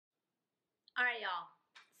All right, y'all.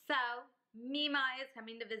 So Mima is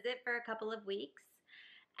coming to visit for a couple of weeks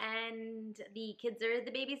and the kids are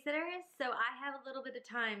the babysitters, so I have a little bit of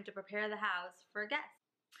time to prepare the house for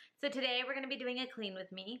guests. So today we're going to be doing a clean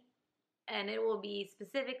with me, and it will be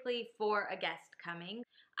specifically for a guest coming.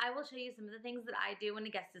 I will show you some of the things that I do when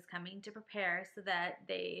a guest is coming to prepare so that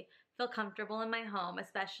they feel comfortable in my home,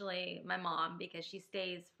 especially my mom, because she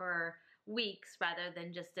stays for weeks rather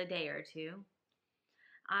than just a day or two.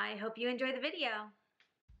 I hope you enjoy the video.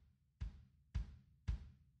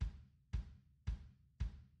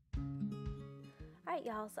 Alright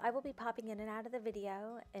y'all, so I will be popping in and out of the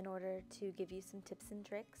video in order to give you some tips and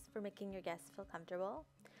tricks for making your guests feel comfortable.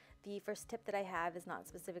 The first tip that I have is not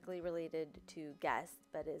specifically related to guests,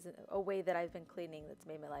 but is a way that I've been cleaning that's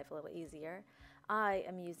made my life a little easier. I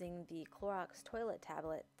am using the Clorox toilet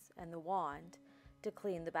tablets and the wand to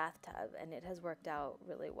clean the bathtub, and it has worked out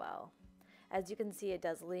really well. As you can see, it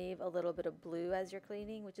does leave a little bit of blue as you're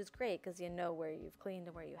cleaning, which is great because you know where you've cleaned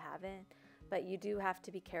and where you haven't, but you do have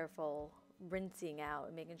to be careful rinsing out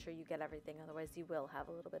and making sure you get everything, otherwise you will have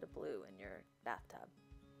a little bit of blue in your bathtub.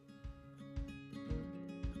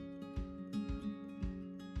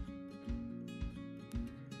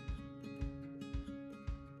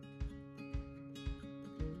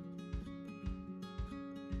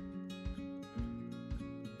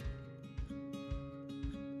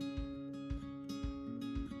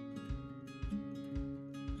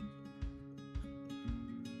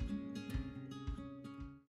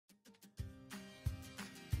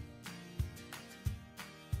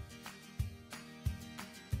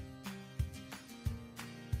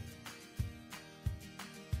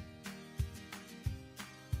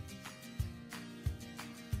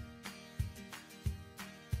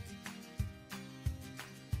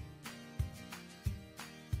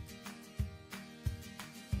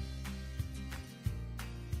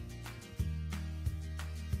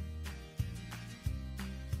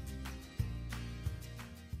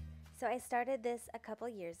 So I started this a couple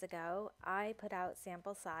years ago. I put out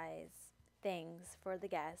sample size things for the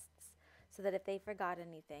guests so that if they forgot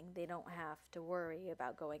anything, they don't have to worry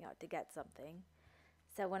about going out to get something.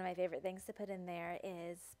 So one of my favorite things to put in there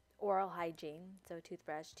is oral hygiene, so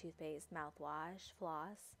toothbrush, toothpaste, mouthwash,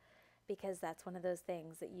 floss, because that's one of those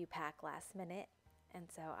things that you pack last minute. And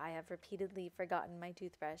so I have repeatedly forgotten my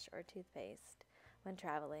toothbrush or toothpaste when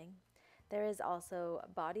traveling. There is also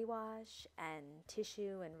body wash and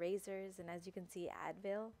tissue and razors, and as you can see,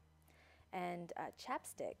 Advil. And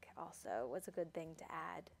chapstick also was a good thing to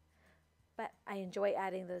add. But I enjoy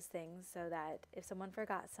adding those things so that if someone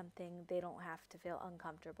forgot something, they don't have to feel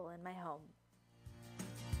uncomfortable in my home.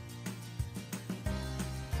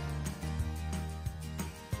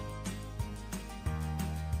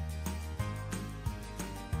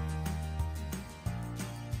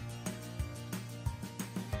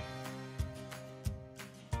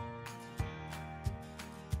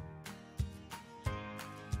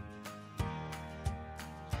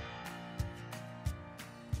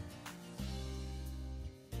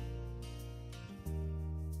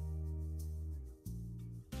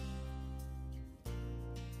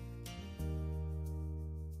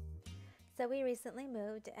 So we recently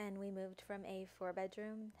moved, and we moved from a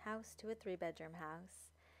 4-bedroom house to a 3-bedroom house,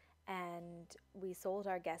 and we sold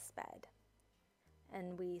our guest bed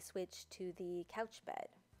and we switched to the couch bed.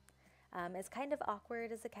 It's kind of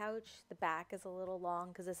awkward as a couch. The back is a little long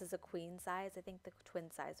because this is a queen size. I think the twin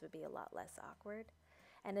size would be a lot less awkward,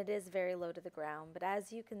 and it is very low to the ground, but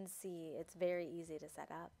as you can see, it's very easy to set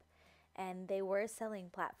up. And they were selling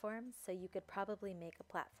platforms, so you could probably make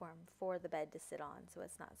a platform for the bed to sit on so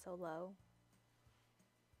it's not so low.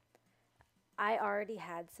 I already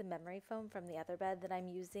had some memory foam from the other bed that I'm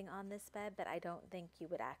using on this bed, but I don't think you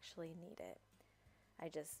would actually need it. I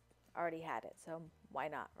just already had it, so why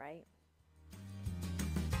not, right?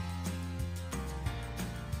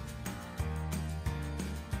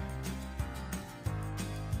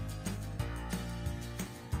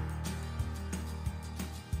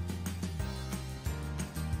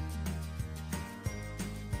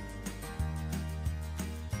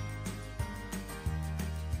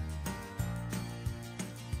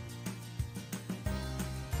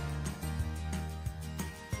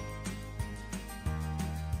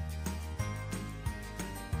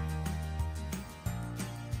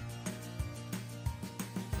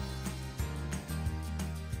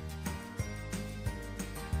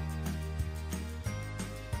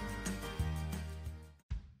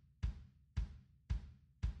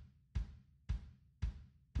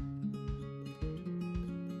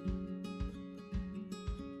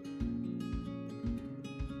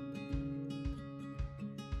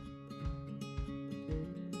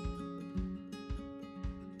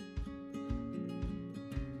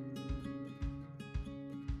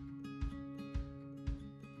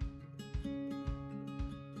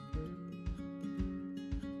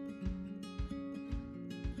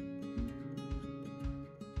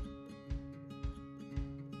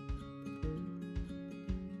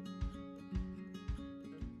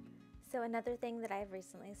 So another thing that I've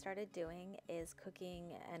recently started doing is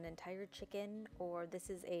cooking an entire chicken, or this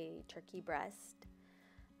is a turkey breast,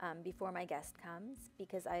 before my guest comes,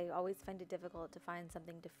 because I always find it difficult to find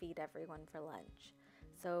something to feed everyone for lunch.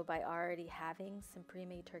 So by already having some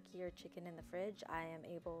pre-made turkey or chicken in the fridge, I am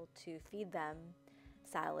able to feed them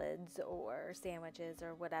salads or sandwiches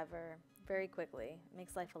or whatever very quickly. It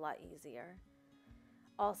makes life a lot easier.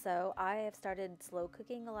 Also, I have started slow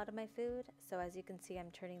cooking a lot of my food, so as you can see,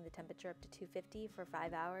 I'm turning the temperature up to 250 for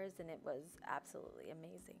 5 hours, and it was absolutely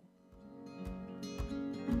amazing.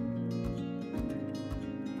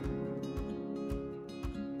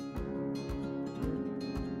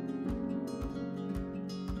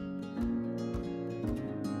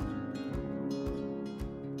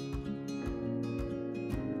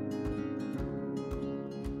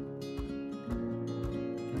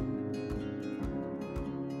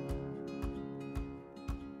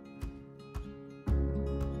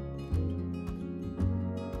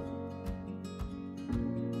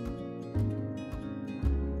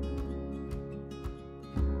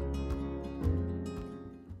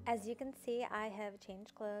 As you can see, I have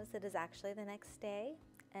changed clothes. It is actually the next day,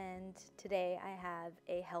 and today I have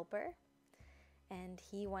a helper, and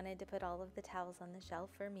he wanted to put all of the towels on the shelf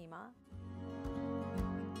for Mima.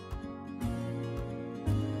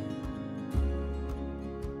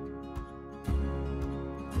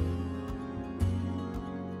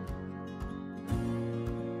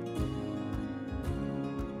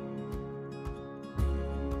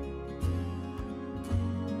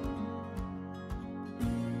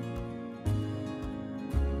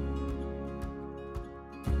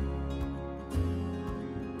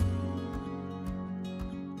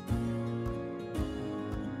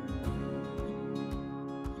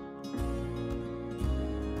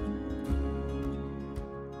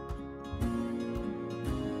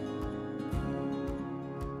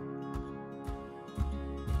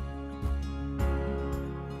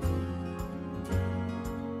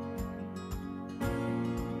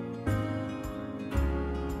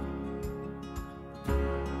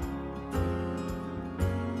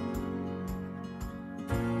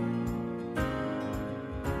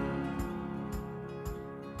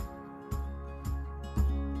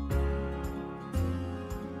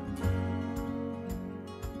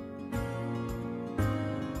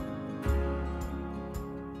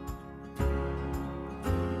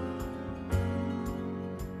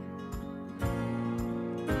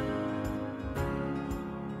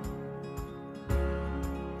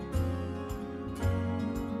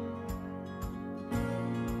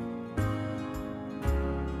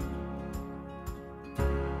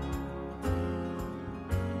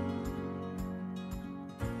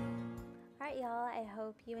 Alright y'all, I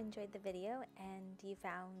hope you enjoyed the video and you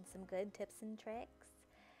found some good tips and tricks.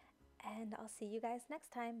 And I'll see you guys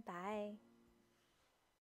next time. Bye!